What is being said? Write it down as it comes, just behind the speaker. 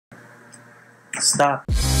Stop.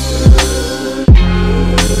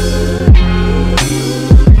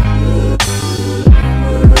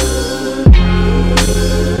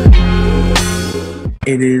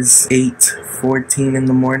 It is 8:14 in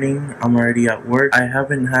the morning. I'm already at work. I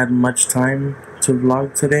haven't had much time to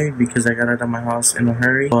vlog today because I got out of my house in a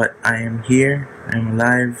hurry, but I am here, I am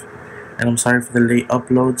alive, and I'm sorry for the late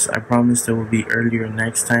uploads. I promise they will be earlier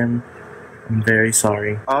next time. I'm very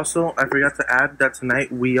sorry. Also, I forgot to add that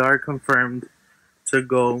tonight we are confirmed to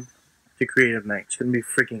go to Creative Night. It's gonna be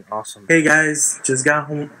freaking awesome. Hey guys, just got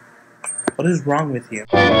home. What is wrong with you?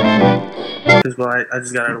 Because well, I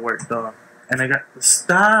just got out of work though. And I got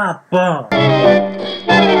stop. I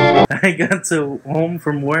got to home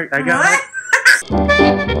from work. I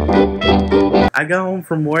got home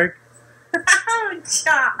from work.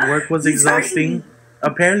 Work was exhausting.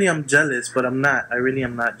 Apparently, I'm jealous, but I'm not. I really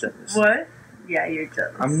am not jealous. What? Yeah, you're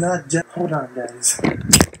jealous. I'm not jealous. Hold on, guys.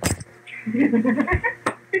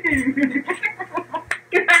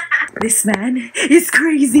 This man is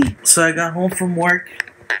crazy. So I got home from work.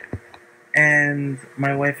 And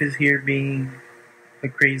my wife is here being a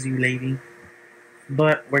crazy lady.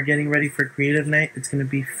 But we're getting ready for Creative Night. It's going to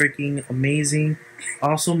be freaking amazing.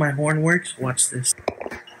 Also, my horn works. Watch this.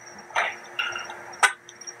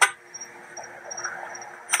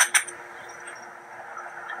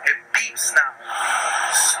 It beeps now.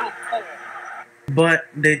 So cool. But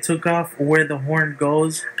they took off where the horn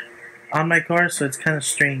goes on my car, so it's kind of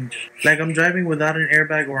strange. Like I'm driving without an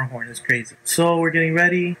airbag or a horn. It's crazy. So we're getting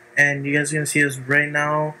ready, and you guys are gonna see us right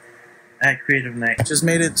now at Creative Night. Just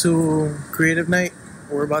made it to Creative Night.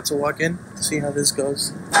 We're about to walk in, see how this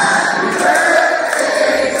goes. Happy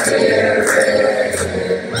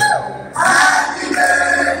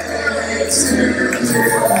birthday to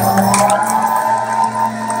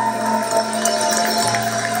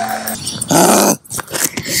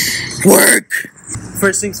you. Work!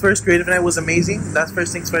 First things first, Creative Night was amazing. That's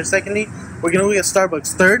first things first. Secondly, we're gonna look at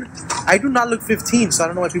Starbucks. Third, I do not look 15, so I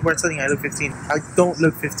don't know why people are telling me I look 15. I don't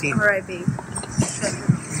look 15. Alright, babe.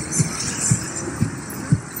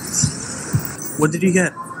 What did you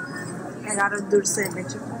get? I got a dulce de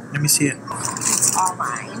leche. Let me see it. It's all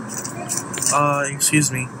mine.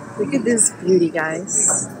 Excuse me. Look at this beauty,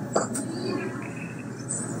 guys.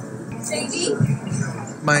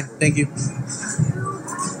 Mine, thank you.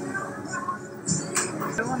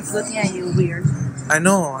 Everyone's looking at you weird. I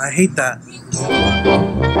know, I hate that.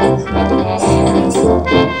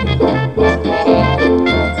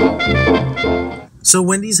 So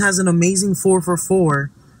Wendy's has an amazing 4 for $4,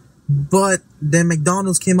 but then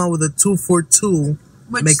McDonald's came out with a 2 for $2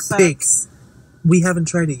 McPick. Sucks. We haven't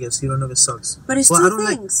tried it yet, so you don't know if it sucks. But it's well, two I don't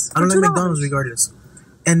things. I don't like McDonald's regardless.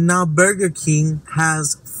 And now Burger King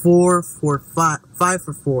has 4 for 5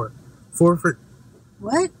 for 4. 4 for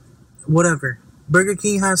What? whatever. Burger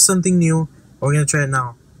King has something new. We're gonna try it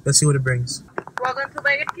now. Let's see what it brings. Welcome to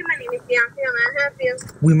Burger King. My name is Beyoncé. I'm gonna help you.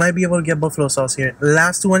 We might be able to get buffalo sauce here. The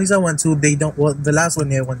last two Wendy's I went to, they don't. Well, the last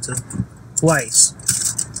one I went to, twice,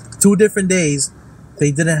 2 different days,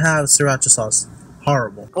 they didn't have sriracha sauce.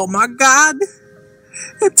 Horrible. Oh my God!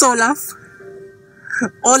 It's Olaf.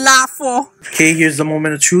 Olafo. Okay, here's the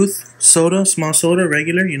moment of truth. Soda, small soda,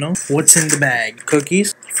 regular. You know what's in the bag?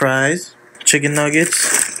 Cookies, fries, chicken nuggets,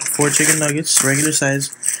 4 chicken nuggets, regular size.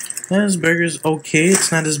 This burger's okay.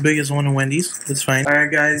 It's not as big as one of Wendy's. It's fine. Alright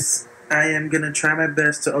guys, I am gonna try my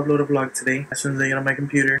best to upload a vlog today as soon as I get on my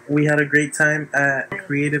computer. We had a great time at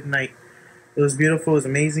Creative Night. It was beautiful. It was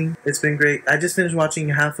amazing. It's been great. I just finished watching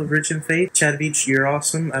half of Rich and Faith. Chad Beach, you're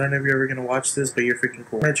awesome. I don't know if you're ever gonna watch this, but you're freaking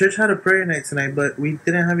cool. My church had a prayer night tonight, but we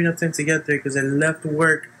didn't have enough time to get there because I left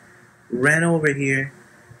work, ran over here,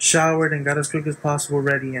 showered, and got as quick as possible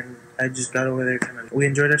ready, and I just got over there. We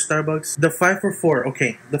enjoyed our Starbucks. The 5 for $4,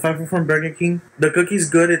 okay. The 5 for $4 from Burger King. The cookie's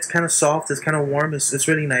good. It's kind of soft. It's kind of warm. It's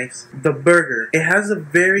really nice. The burger, it has a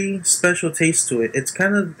very special taste to it. It's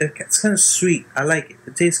kind of sweet. I like it.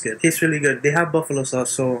 It tastes good. It tastes really good. They have buffalo sauce,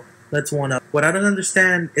 so that's one up. What I don't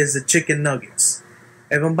understand is the chicken nuggets.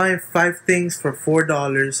 If I'm buying 5 things for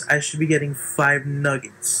 $4, I should be getting 5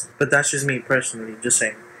 nuggets. But that's just me personally. Just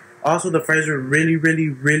saying. Also, the fries are really, really,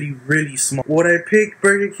 really, really small. Would I pick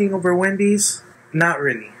Burger King over Wendy's? Not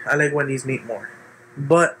really. I like Wendy's meat more.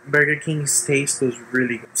 But Burger King's taste was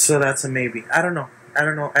really good. So that's a maybe. I don't know.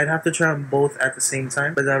 I'd have to try them both at the same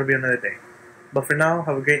time, but that'll be another day. But for now,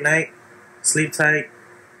 have a great night. Sleep tight.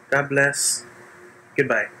 God bless.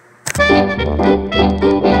 Goodbye.